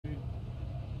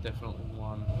Definitely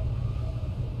one.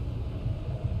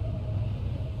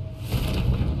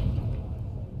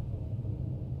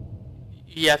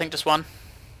 Yeah, I think just one.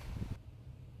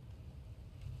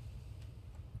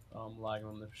 I'm lagging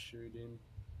on the shooting.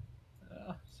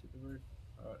 Hit the roof.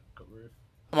 Alright, got roof.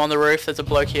 I'm on the roof. There's a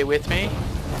bloke here with me.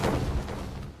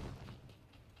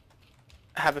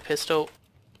 I have a pistol.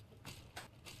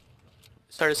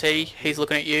 So does he. He's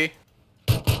looking at you.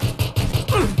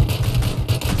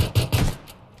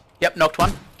 Yep, knocked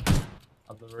one.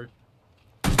 Up the roof.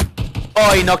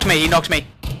 Oh, he knocked me. He knocked me.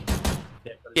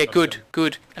 Yeah, good, him.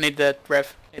 good. I need the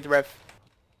rev. Need the rev.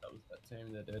 That was that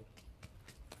team, they're dead.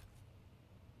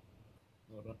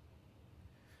 Well done.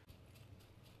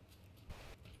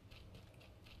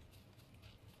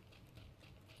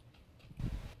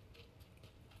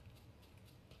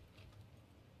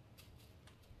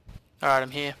 Alright, I'm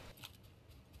here.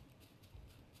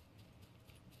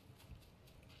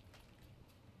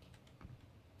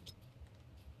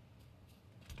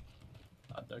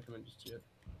 Don't come in just yet.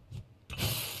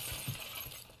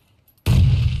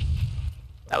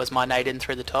 That was my nade in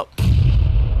through the top.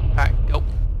 Alright, go.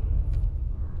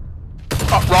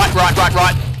 Oh,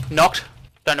 right. Knocked.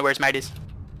 Don't know where his mate is.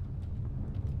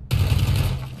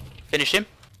 Finish him.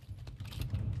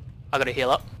 I gotta heal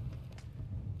up.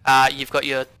 You've got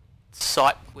your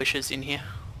sight wishes in here.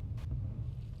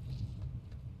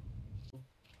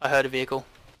 I heard a vehicle.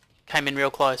 Came in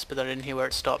real close, but I didn't hear where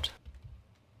it stopped.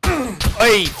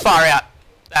 Oi, far out.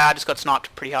 I just got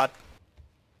sniped pretty hard.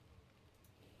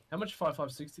 How much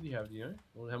 5.56 did you have, do you know?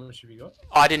 Or how much have you got?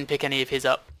 I didn't pick any of his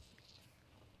up.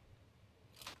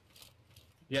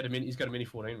 He had a mini, he's got a mini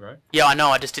 14, bro. Yeah, I know,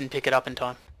 I just didn't pick it up in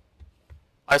time.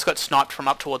 I just got sniped from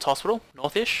up towards hospital,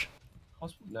 northish.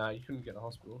 Hospital? Nah, you couldn't get a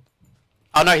hospital.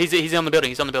 Oh no, he's on the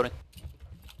building, he's on the building.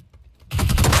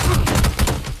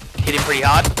 Hit him pretty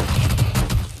hard.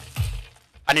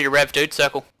 I need a rev, dude,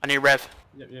 circle. I need a rev.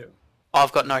 Yep.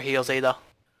 I've got no heals either.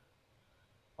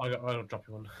 I'll drop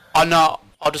you one. Oh no,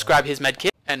 I'll just grab his med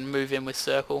kit and move in with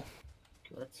circle.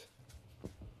 Correct.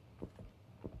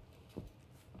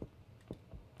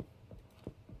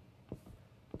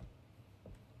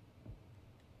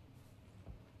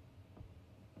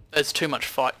 There's too much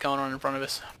fight going on in front of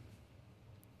us.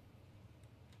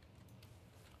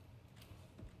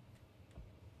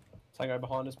 Tango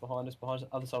behind us,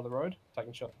 other side of the road,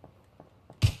 taking shot.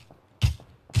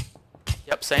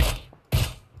 Yep, same.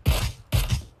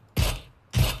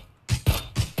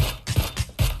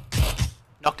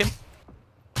 Knocked him.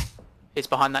 He's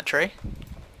behind that tree.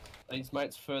 His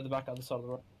mate's further back, other side of the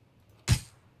road.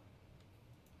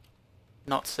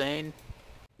 Not seen.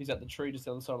 He's at the tree just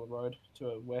the other side of the road, to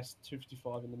a west,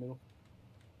 255 in the middle.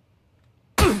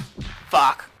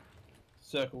 Fuck.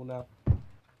 Circle now.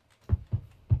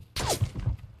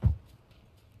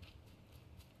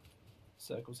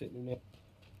 Circle's hitting him now.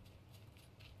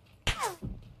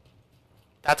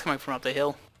 That's coming from up the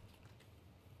hill.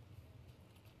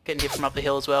 Getting hit from up the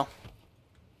hill as well.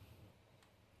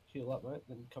 Heal up, mate,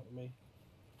 then cover me.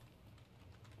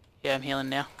 Yeah, I'm healing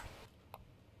now.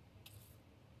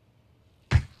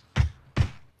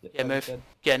 Yep, Yeah, move. dead.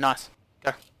 Yeah, nice.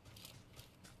 Go.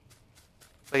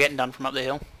 We're getting done from up the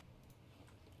hill.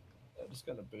 Yeah, just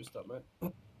gonna boost up,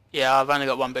 mate. Yeah, I've only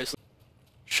got one boost.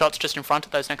 Shots just in front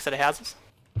of those next set of houses.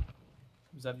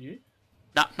 Was that you?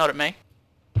 Nah, not at me.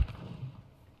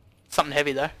 Something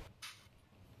heavy though.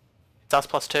 It's us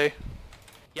 +2.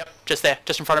 Yep, just there,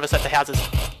 just in front of us at the houses.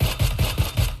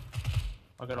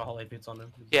 I got a whole heap hits on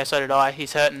him. Yeah, so did I.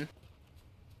 He's hurting.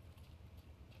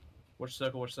 Watch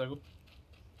circle, watch circle.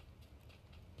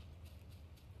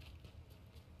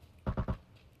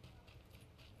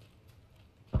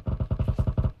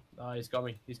 Oh, he's got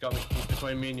me. He's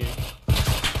between me and you.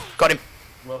 Got him.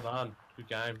 Well done. Good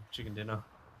game. Chicken dinner.